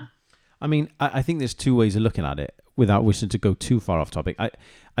see that. I mean, I think there's two ways of looking at it without wishing to go too far off topic.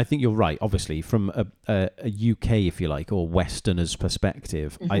 I think you're right. Obviously, from a UK, if you like, or Westerner's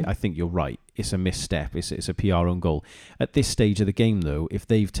perspective, I think you're right. It's a misstep. It's a PR own goal. At this stage of the game, though, if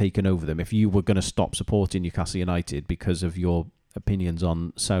they've taken over them, if you were going to stop supporting Newcastle United because of your opinions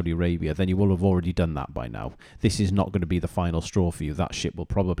on Saudi Arabia, then you will have already done that by now. This is not going to be the final straw for you. That ship will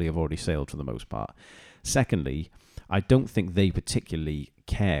probably have already sailed for the most part. Secondly, I don't think they particularly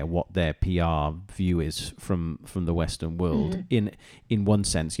care what their PR view is from the Western world. In one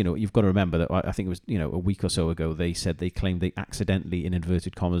sense, you've got to remember that I think it was a week or so ago they claimed they accidentally, in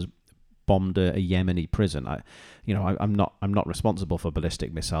inverted commas, bombed a Yemeni prison. I'm not responsible for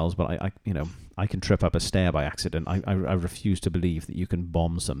ballistic missiles, but I can trip up a stair by accident. I refuse to believe that you can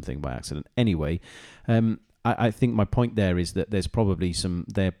bomb something by accident. Anyway, I think my point there is that they're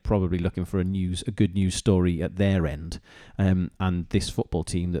probably looking for a good news story at their end, and this football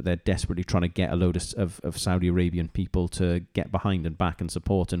team that they're desperately trying to get a load of Saudi Arabian people to get behind and back and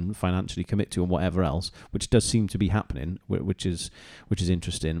support and financially commit to and whatever else, which does seem to be happening, which is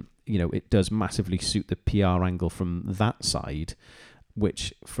interesting. It does massively suit the PR angle from that side,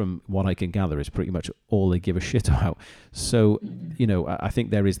 which, from what I can gather, is pretty much all they give a shit about. So, I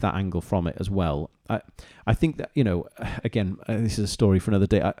think there is that angle from it as well. I think that, again, this is a story for another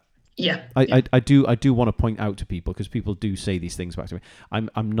day. I do want to point out to people, because people do say these things back to me.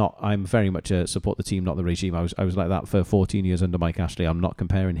 I'm very much a support the team, not the regime. I was like that for 14 years under Mike Ashley. I'm not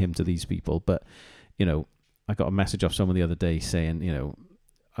comparing him to these people, but, I got a message off someone the other day saying,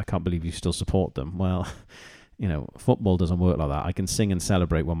 I can't believe you still support them. Well, football doesn't work like that. I can sing and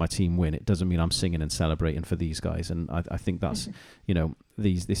celebrate when my team win. It doesn't mean I'm singing and celebrating for these guys. And I think that's,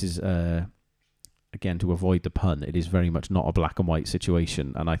 this is, again, to avoid the pun, it is very much not a black and white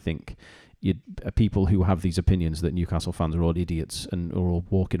situation. And I think people who have these opinions that Newcastle fans are all idiots and are all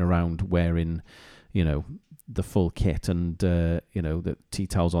walking around wearing, the full kit and, the tea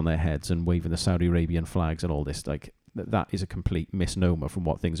towels on their heads and waving the Saudi Arabian flags and all this, like, that is a complete misnomer from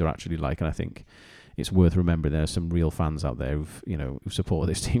what things are actually like. And I think it's worth remembering there are some real fans out there who've supported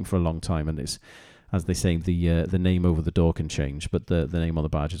this team for a long time, and it's, as they say, the name over the door can change, but the name on the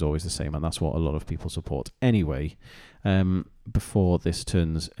badge is always the same, and that's what a lot of people support. Anyway, before this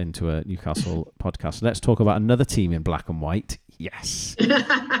turns into a Newcastle podcast, let's talk about another team in black and white. Yes.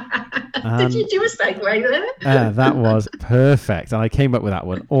 Did you do a segue there? That was perfect. And I came up with that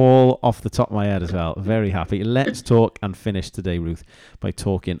one all off the top of my head as well. Very happy. Let's talk and finish today, Ruth, by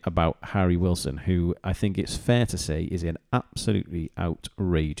talking about Harry Wilson, who I think it's fair to say is in absolutely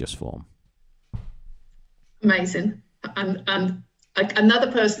outrageous form. Amazing. And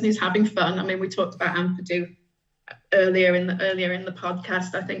another person who's having fun. I mean, we talked about Ampadu earlier in the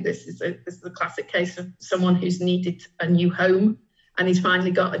podcast. I think this is a classic case of someone who's needed a new home, and he's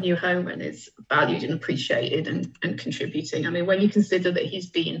finally got a new home and is valued and appreciated and contributing. I mean, when you consider that he's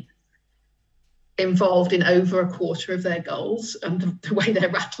been involved in over a quarter of their goals and the way they're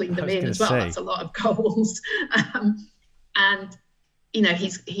rattling them in as well, that's a lot of goals. And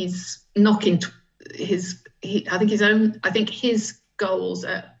he's knocking I think his goals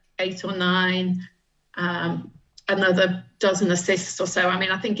at 8 or 9, another dozen assists or so. I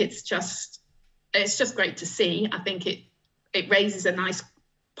mean, I think it's just great to see. I think it raises a nice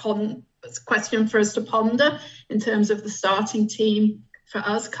question for us to ponder in terms of the starting team for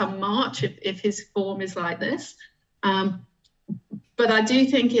us come March if his form is like this. But I do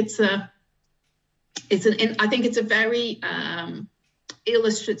think it's a very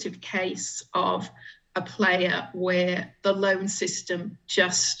illustrative case of a player where the loan system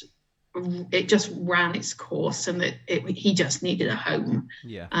just ran its course, and that he just needed a home.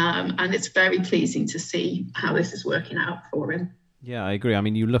 Yeah. And it's very pleasing to see how this is working out for him. Yeah, I agree. I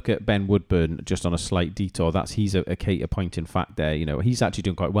mean, you look at Ben Woodburn, just on a slight detour, he's a point in fact there. He's actually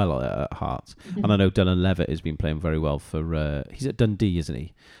doing quite well at Hearts. Mm-hmm. And I know Dylan Levitt has been playing very well for, he's at Dundee, isn't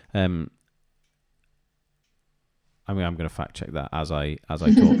he? I mean, I'm going to fact check that as I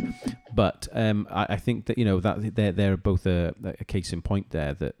talk. But I think that, that they're both a case in point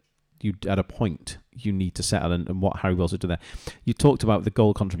there, that at a point you need to settle, and what Harry Wilson did there. You talked about the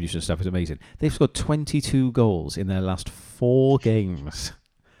goal contribution stuff is amazing. They've scored 22 goals in their last 4 games.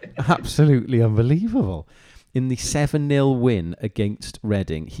 Absolutely unbelievable. In the 7-0 win against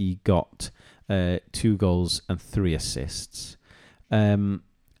Reading, he got 2 goals and 3 assists.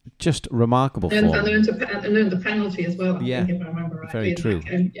 Just remarkable and form. earned a penalty as well, I Yeah, think, if I remember right. very true.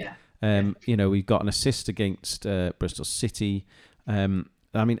 Yeah. You know, we got an assist against Bristol City.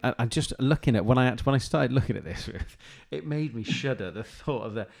 I mean, I just looking at when I started looking at this, it made me shudder. The thought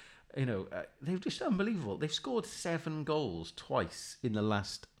of they're just unbelievable. They've scored 7 goals twice in the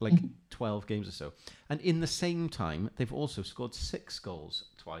last 12 games or so, and in the same time, they've also scored 6 goals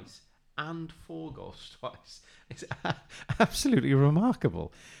twice and 4 goals twice. It's absolutely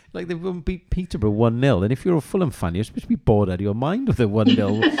remarkable. Like, they beat Peterborough 1-0, and if you're a Fulham fan, you're supposed to be bored out of your mind with a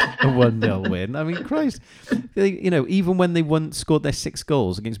 1-0 win. I mean, Christ, even when they scored their 6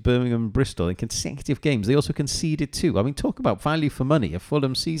 goals against Birmingham and Bristol in consecutive games, they also conceded 2. I mean, talk about value for money, a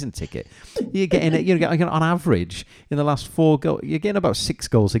Fulham season ticket. You're getting on average in the last 4 goals, you're getting about 6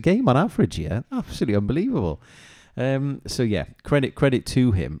 goals a game on average. Yeah, absolutely unbelievable. So yeah, credit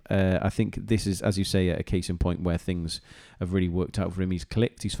to him. I think this is, as you say, a case in point where things have really worked out for him. He's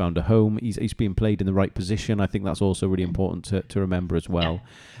clicked. He's found a home. He's being played in the right position. I think that's also really important to remember as well.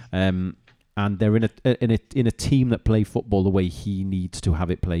 And they're in a team that play football the way he needs to have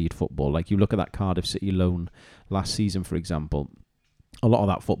it played football. Like, you look at that Cardiff City loan last season, for example. A lot of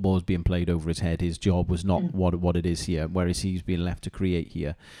that football is being played over his head. His job was not what it is here, whereas he's being left to create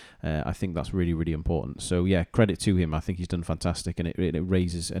here. I think that's really, really important. So, yeah, credit to him. I think he's done fantastic, and it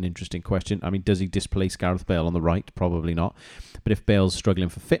raises an interesting question. I mean, does he displace Gareth Bale on the right? Probably not. But if Bale's struggling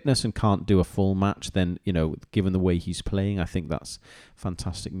for fitness and can't do a full match, then, given the way he's playing, I think that's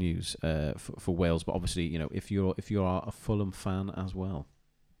fantastic news for Wales. But obviously, if you are a Fulham fan as well.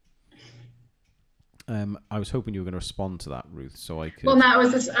 I was hoping you were going to respond to that, Ruth, so I could... Well, no, I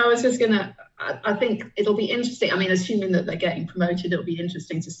was just going to... I think it'll be interesting. I mean, assuming that they're getting promoted, it'll be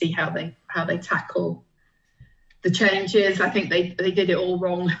interesting to see how they tackle the changes. I think they did it all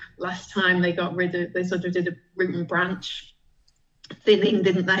wrong last time. They sort of did a root and branch thinning,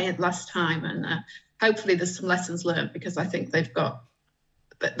 didn't they, last time? And hopefully there's some lessons learned, because I think they've got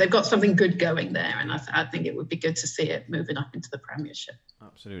something good going there, and I think it would be good to see it moving up into the Premiership.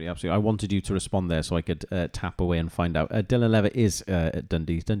 Absolutely. I wanted you to respond there so I could tap away and find out. Dylan Levitt is at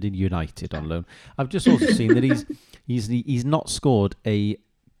Dundee United on loan. I've just also seen that he's not scored a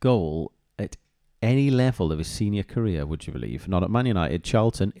goal at any level of his senior career, would you believe? Not at Man United,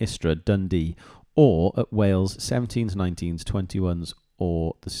 Charlton, Istra, Dundee, or at Wales 17s, 19s, 21s,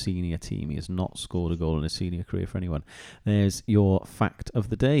 or the senior team. He has not scored a goal in his senior career for anyone. There's your fact of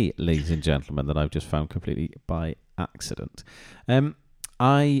the day, ladies and gentlemen, that I've just found completely by accident.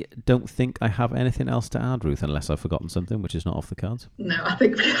 I don't think I have anything else to add, Ruth, unless I've forgotten something, which is not off the cards. No, I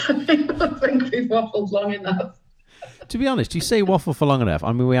think we've waffled long enough. To be honest, you say waffle for long enough.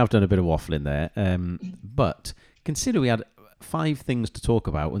 I mean, we have done a bit of waffling there, but consider we had 5 things to talk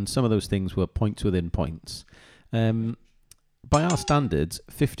about, and some of those things were points within points. By our standards,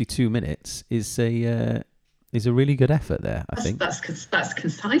 52 minutes is a really good effort there, I think. That's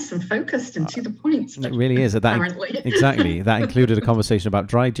concise and focused and to the point. It really is. Apparently. Exactly. That included a conversation about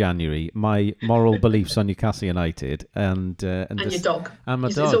dry January, my moral beliefs on Newcastle United, and your dog. And my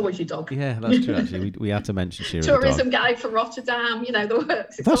dog. It's always your dog. Yeah, that's true, actually. We had to mention Shearer. Tourism guide for Rotterdam, the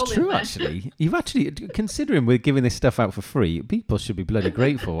works. It's that's all true, actually. You've actually, considering we're giving this stuff out for free, people should be bloody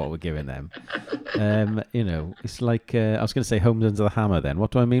grateful for what we're giving them. It's like, I was going to say Homes Under the Hammer then.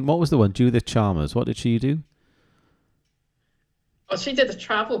 What do I mean? What was the one? Judith Chalmers. What did she do? Well, she did a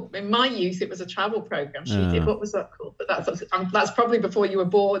travel. In my youth, it was a travel program. She did. What was that called? But that's probably before you were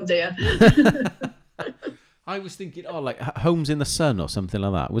born, dear. I was thinking, like Homes in the Sun or something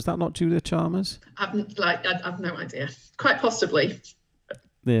like that. Was that not Judith Chalmers? I've no idea. Quite possibly.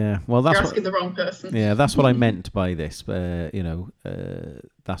 Yeah. Well, that's you're asking the wrong person. Yeah, that's what I meant by this.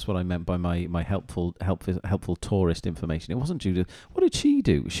 That's what I meant by my helpful tourist information. It wasn't Judith. What did she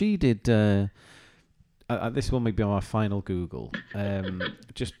do? She did. This will maybe be my final Google.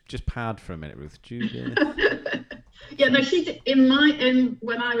 Just pad for a minute, Ruth. Judith. Yeah, no, she did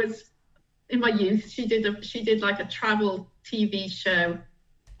when I was in my youth. She did like a travel TV show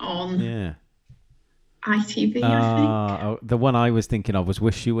on ITV. I think. The one I was thinking of was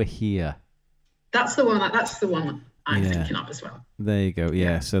 "Wish You Were Here." That's the one. I'm thinking of as well. There you go.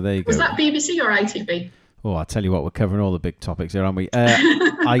 Yeah. So there you go. Was that BBC or ITV? Oh, I tell you what, we're covering all the big topics here, aren't we?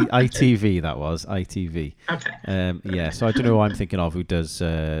 ITV, that was ITV. Okay. So I don't know who I'm thinking of who does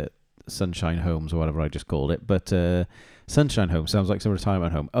Sunshine Homes or whatever I just called it, but Sunshine Home sounds like some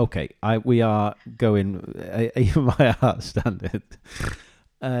retirement home. Okay, we are going even by our standard.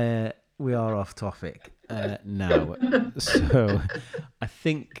 We are off topic now. So I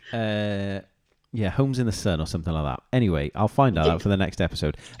think Homes in the Sun or something like that. Anyway, I'll find that out for the next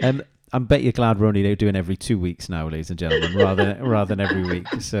episode. I bet you're glad we're only doing every 2 weeks now, ladies and gentlemen, rather than every week.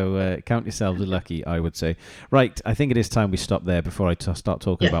 So count yourselves lucky, I would say. Right, I think it is time we stop there before I start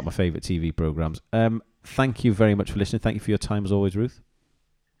talking about my favourite TV programmes. Thank you very much for listening. Thank you for your time as always, Ruth.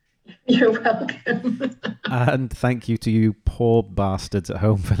 You're welcome. And thank you to you poor bastards at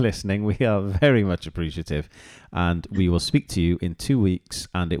home for listening. We are very much appreciative. And we will speak to you in 2 weeks,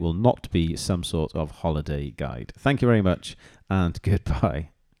 and it will not be some sort of holiday guide. Thank you very much, and goodbye.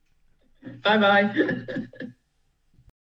 Bye-bye.